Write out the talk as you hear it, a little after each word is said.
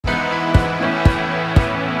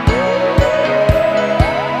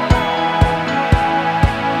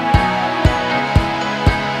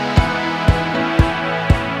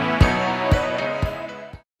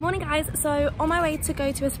guys, so on my way to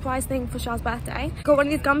go to a surprise thing for Shah's birthday, got one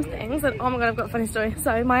of these gum things, and oh my god, I've got a funny story.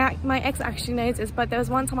 So my ex actually knows this, but there was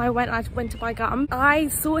one time I went to buy gum. I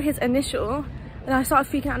saw his initial and I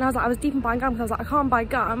started freaking out, and I was deep in buying gum because I was like, I can't buy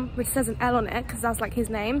gum which says an L on it because that's like his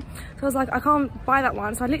name. So I was like, I can't buy that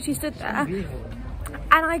one. So I literally stood there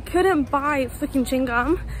and I couldn't buy freaking chewing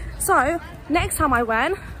gum. So next time I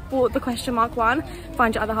went, bought the question mark one,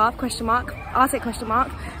 find your other half, question mark, I'll say question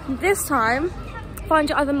mark. This time, find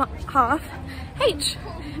your other half, H,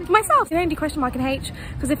 for myself. You don't do question mark and H,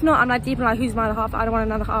 because if not, I'm like deep in like, who's my other half? I don't want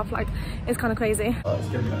another half, like, it's kind of crazy. Oh, it's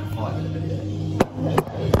gonna be like a 5-minute video.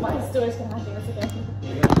 My story's gonna happen, it's okay.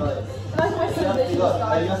 You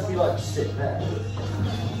have to be like, sit there.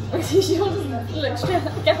 She doesn't look straight at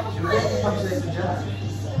the camera.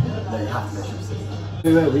 No, you have to make sure you sit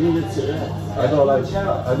there. Wait, we need to sit there. I got like, hand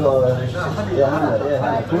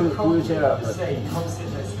it. Pull your chair up.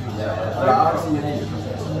 Yeah,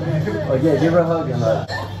 oh yeah, give her a hug and like.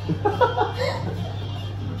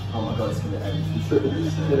 Oh my god, it's gonna end. It's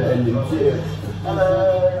gonna end in tears. Hello.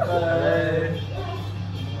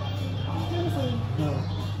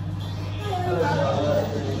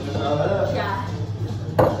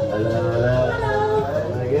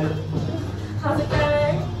 Again. How's it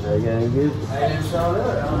going? Very good.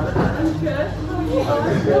 I'm good.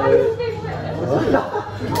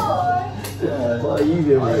 What are you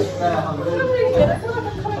doing? I feel like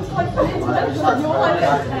I'm coming to like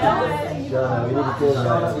We need to talk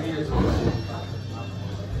about it.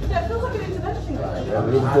 Yeah, it feels like an intervention, guys. Yeah, we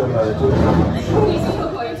need to talk about it.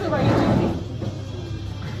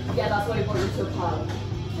 Yeah, that's why he brought you to a pub.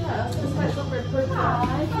 Yeah, that's just like not very appropriate.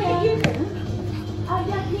 Hi, you can?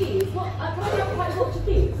 Yeah, please. What, can I get quite watch a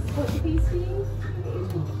piece? Watch a piece, please?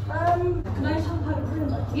 Can I just have a room?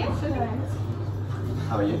 Yeah, sure.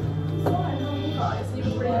 How are you? Fine, how are you guys? You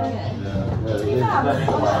were bringing it in. Yeah, To be fair,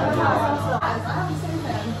 I haven't seen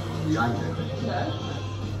him. You angry? No.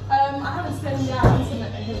 I haven't seen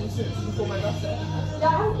him since before my birthday. Yeah, I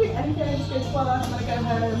haven't picked anything. I just go to work, I'm gonna go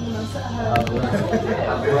home, and I'll sit at home.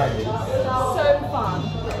 So fun.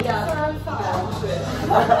 Yeah. So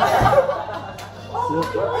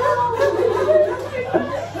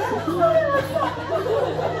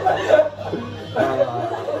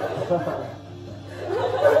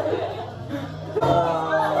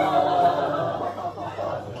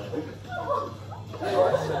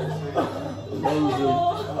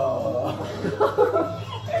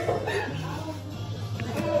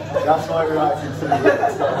That's my reaction to it.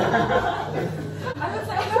 I was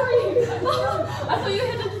like, how are you? I thought you were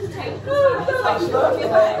hidden to the table.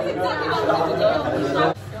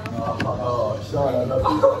 Oh, sorry, I love I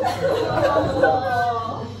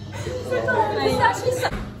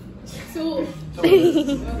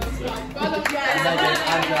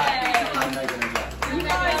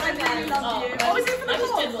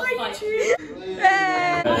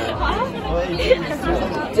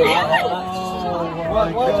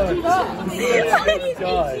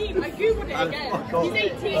googled it again. He's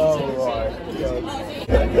 18. Oh my god.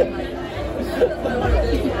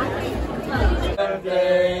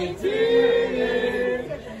 Birthday to you.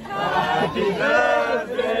 Happy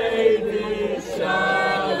birthday, dear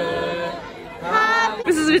Charlotte.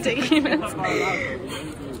 This is ridiculous. Where's my lime?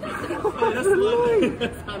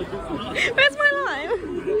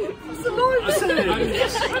 It's a lime.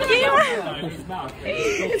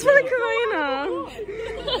 It's for the corona. You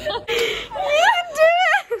can do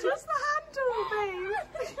it. Just the handle, babe.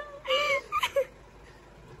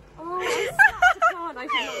 Oh, I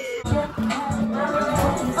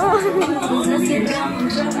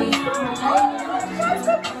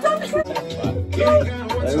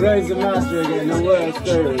They raised the master again, the worst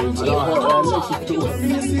story.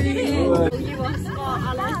 You are smart,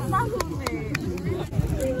 Alex.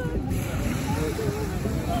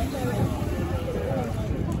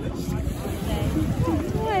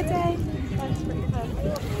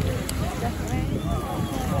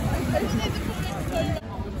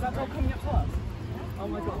 Oh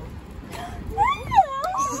my god.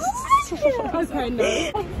 Okay, no.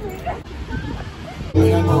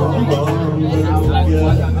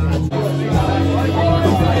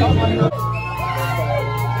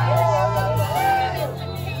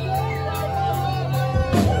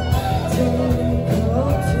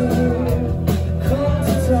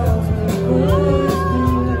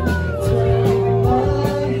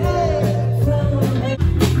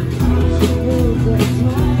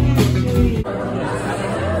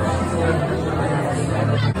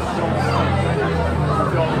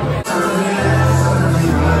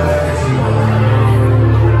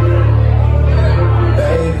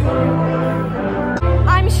 Babe.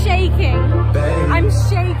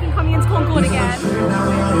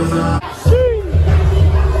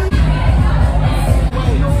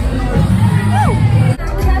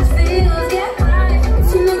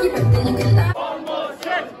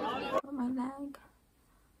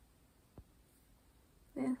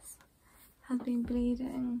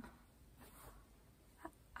 waiting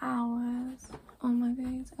hours. Oh my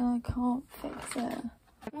days, and I can't fix it.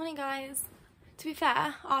 Morning guys. To be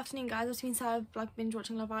fair, afternoon guys, I've been so like binge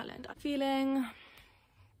watching Love Island. I'm feeling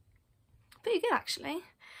pretty good actually.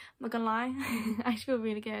 I'm not gonna lie. I actually feel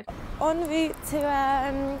really good. En route to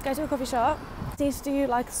go to a coffee shop. Need to do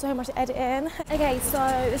like so much editing. Okay, so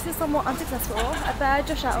this is somewhat unsuccessful. A bird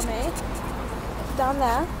just shot at me down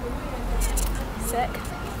there. Sick.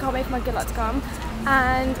 Can't wait for my good luck to come.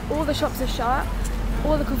 And all the shops are shut.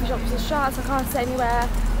 All the coffee shops are shut, so I can't sit anywhere.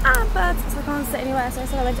 And birds, so I can't sit anywhere. So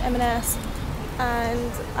instead I went to M&S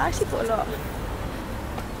and I actually bought a lot.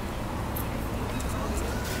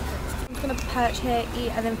 I'm just gonna perch here,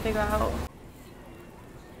 eat, and then figure out.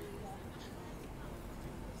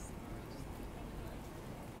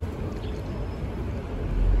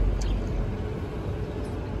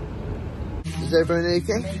 Is everyone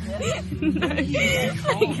okay? No.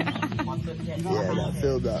 Yeah,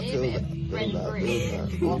 feel that.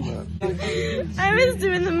 I was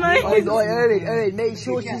doing the most. Owen, make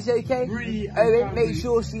sure she's okay. Owen, make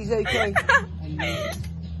sure she's okay.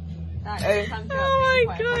 Oh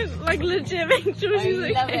my god, like legit, make sure she's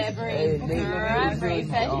okay.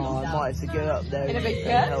 Oh, I might have to get up there. In a big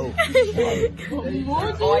skirt?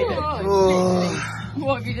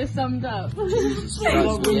 What have you just summed up? Yeah,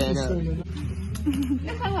 no.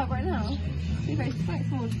 Look how hot right now. She's very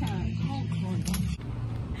straightforward cat.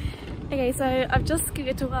 Okay, so I've just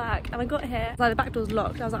scooted to work and I got here. Like the back door's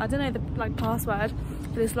locked. I was like, I don't know the like password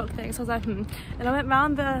for this lock thing. So I was like, And I went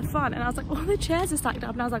round the front and I was like, all the chairs are stacked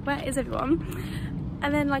up. And I was like, where is everyone?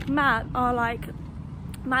 And then like Matt, our like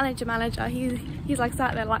manager, he's like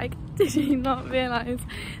sat there like, did you not realise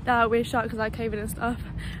that we're shut because of like COVID and stuff?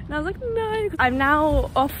 And I was like, no. I'm now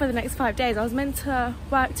off for the next 5 days. I was meant to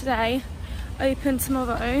work today, open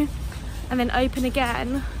tomorrow, and then open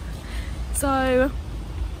again. So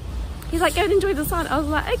he's like, go and enjoy the sun. I was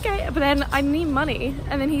like, okay, but then I need money.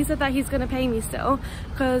 And then he said that he's gonna pay me still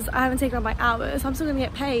because I haven't taken up my hours. So I'm still gonna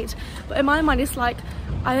get paid. But in my mind, it's like,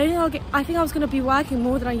 I think I was gonna be working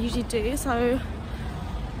more than I usually do. So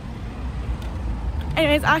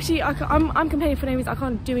anyways, actually, I'm complaining for no reason. I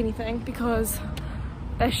can't do anything because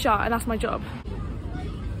they're shut and that's my job.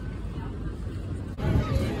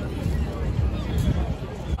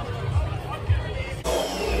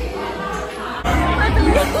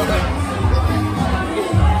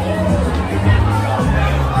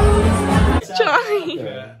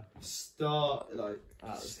 Yeah. Start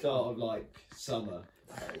at the start of like summer.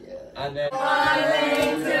 And then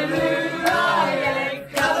guys,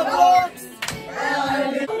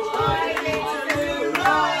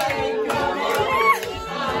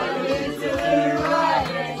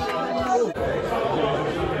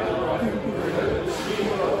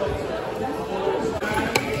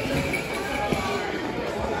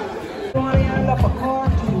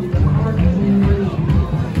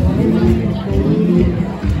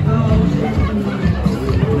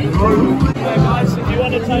 if you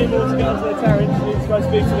want a table to go to the terrace, you need to go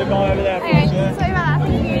speak to the guy over there. Okay, sorry about that,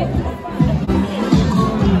 thank you.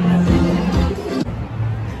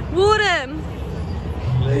 Warden!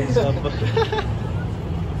 This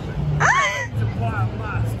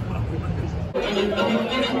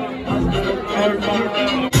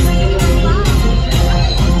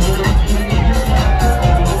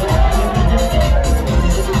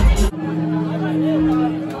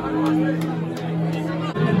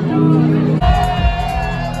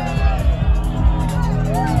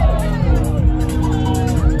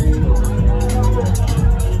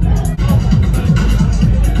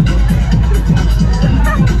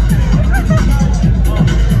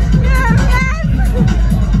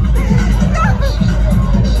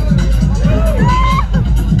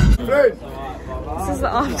is the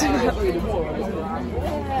aftermath.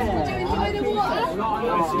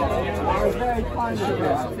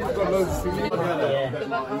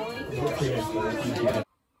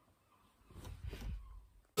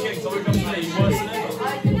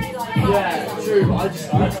 Yeah, true.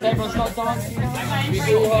 Everyone's not dancing.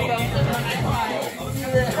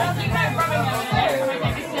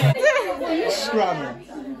 Scrum.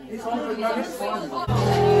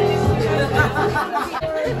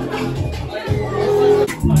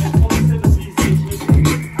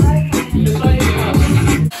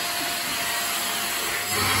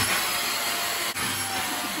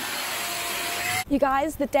 You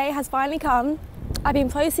guys, the day has finally come. I've been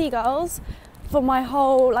pro seagulls for my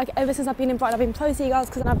whole, like ever since I've been in Brighton, I've been pro seagulls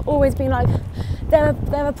because I've always been like, they're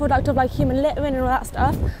a product of like human littering and all that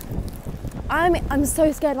stuff. I'm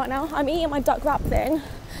so scared right now. I'm eating my duck wrap thing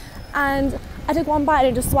and I took one bite and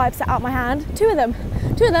it just swipes it out my hand. Two of them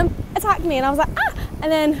attacked me and I was like, ah!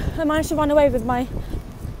 And then I managed to run away with my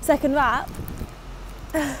second wrap.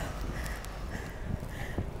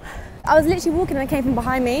 I was literally walking and it came from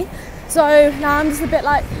behind me. So now I'm just a bit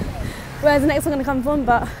like, where's the next one gonna come from?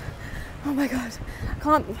 But, oh my God, I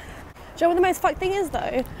can't. Do you know what the most fucked thing is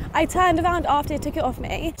though? I turned around after it took it off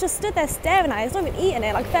me, just stood there staring at it, it's not even eating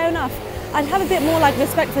it, like fair enough. I'd have a bit more like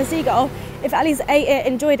respect for a seagull if at least ate it,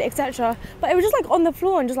 enjoyed it, etc. But it was just like on the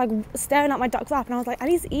floor and just like staring at my duck wrap, and I was like, at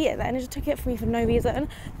least eat it then. It just took it from me for no reason.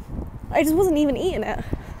 I just wasn't even eating it.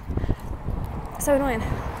 So annoying.